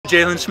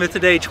Jalen Smith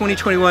today,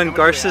 2021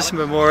 Garces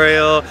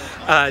Memorial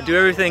Do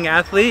Everything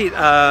Athlete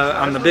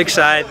on the big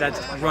side. That's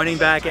running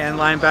back and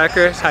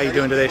linebacker. How you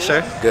doing today,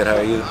 sir? Good, how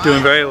are you?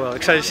 Doing very well.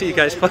 Excited to see you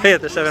guys play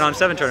at the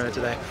 7-on-7 tournament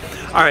today.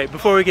 All right,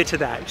 before we get to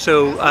that,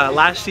 so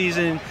last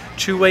season,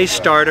 two-way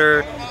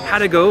starter.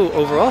 How'd it go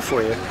overall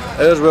for you?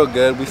 It was real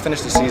good. We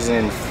finished the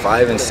season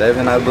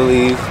 5-7, I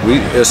believe.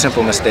 It was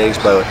simple mistakes,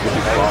 but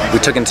we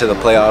took into the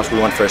playoffs. We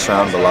won first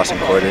round, but lost in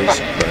quarters.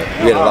 But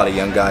we had a lot of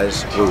young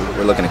guys.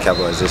 We're looking to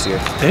capitalize this year.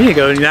 There you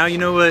go. Now you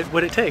know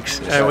what it takes,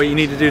 what you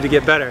need to do to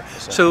get better.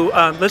 So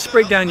let's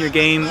break down your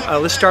game.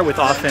 Let's start with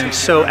offense.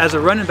 So as a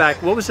running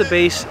back, what was the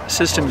base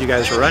system you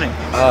guys were running?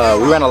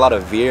 We ran a lot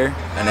of veer,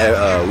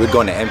 and we'd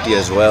go into empty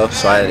as well.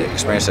 So I had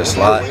experience at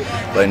slot,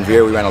 but in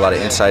veer we ran a lot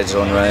of inside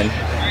zone run,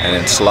 and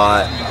in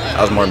slot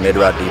I was more mid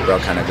route, deep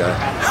route kind of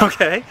guy.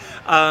 Okay.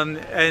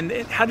 And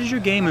how did your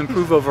game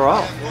improve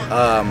overall?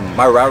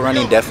 My route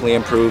running definitely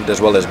improved, as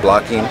well as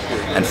blocking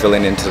and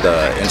filling into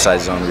the inside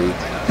zone read.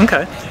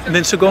 Okay. And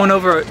then so going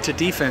over to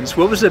defense,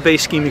 what was the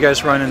base scheme you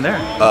guys run in there?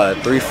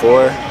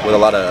 3-4 with a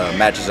lot of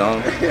match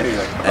zone,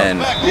 and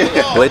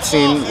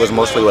blitzing was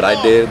mostly what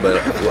I did, but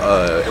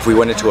if we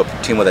went into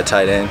a team with a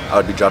tight end, I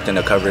would be dropped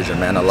into coverage and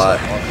man a lot.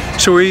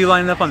 So were you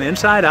lining up on the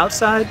inside,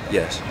 outside?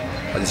 Yes.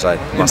 Inside.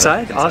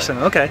 Inside? Awesome.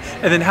 Okay.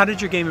 And then how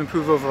did your game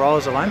improve overall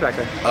as a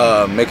linebacker?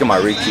 Making my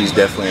read keys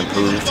definitely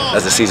improved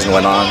as the season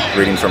went on,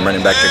 reading from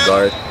running back to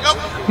guard.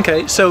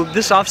 Okay, so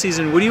this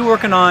offseason, what are you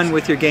working on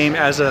with your game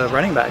as a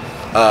running back?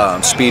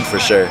 Speed for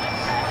sure.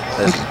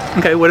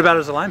 Okay, what about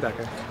as a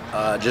linebacker?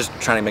 Just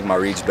trying to make my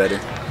reads better.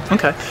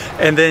 Okay,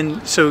 and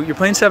then so you're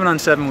playing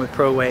 7-on-7 with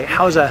Pro Way.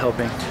 How is that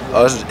helping?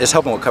 It's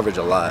helping with coverage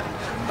a lot.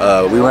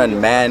 We run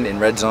man in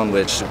red zone,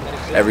 which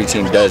every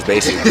team does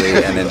basically,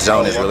 and then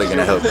zone is really going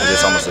to help because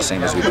it's almost the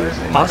same as we do.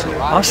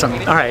 Awesome.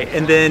 All right,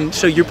 and then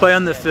so you play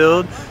on the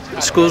field.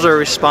 Schools are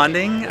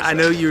responding. I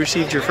know you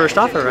received your first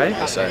offer, right?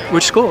 Yes, sir.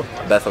 Which school?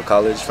 Bethel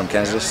College from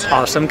Kansas.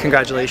 Awesome,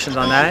 congratulations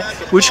on that.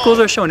 Which schools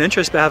are showing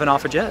interest but haven't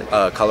offered yet?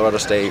 Colorado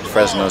State,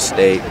 Fresno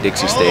State,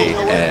 Dixie State,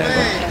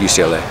 and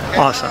UCLA.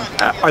 Awesome.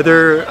 Are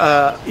there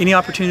any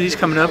opportunities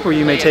coming up where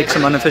you may take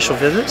some unofficial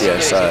visits?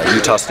 Yes,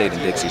 Utah State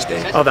and Dixie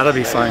State. Oh, that'll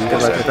be fun.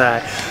 Good luck with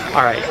that.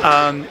 All right,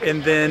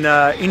 and then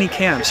any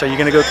camps? Are you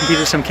going to go compete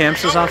at some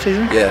camps this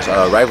offseason? Yes,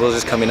 Rivals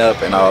is coming up,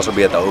 and I'll also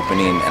be at the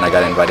opening, and I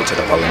got invited to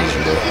the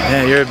Polynesian Bowl.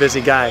 Yeah, you're a busy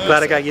guy.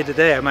 Glad I got you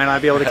today. I might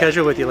not be able to catch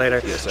up with you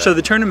later. Yes, so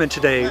the tournament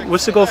today,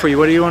 what's the goal for you?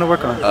 What do you want to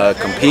work on?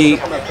 Compete,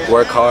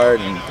 work hard,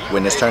 and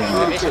win this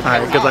tournament. All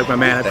right, good luck, my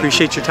man. I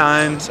appreciate your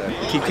time. Yes,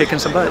 keep kicking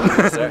some butt.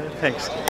 Yes, Thanks.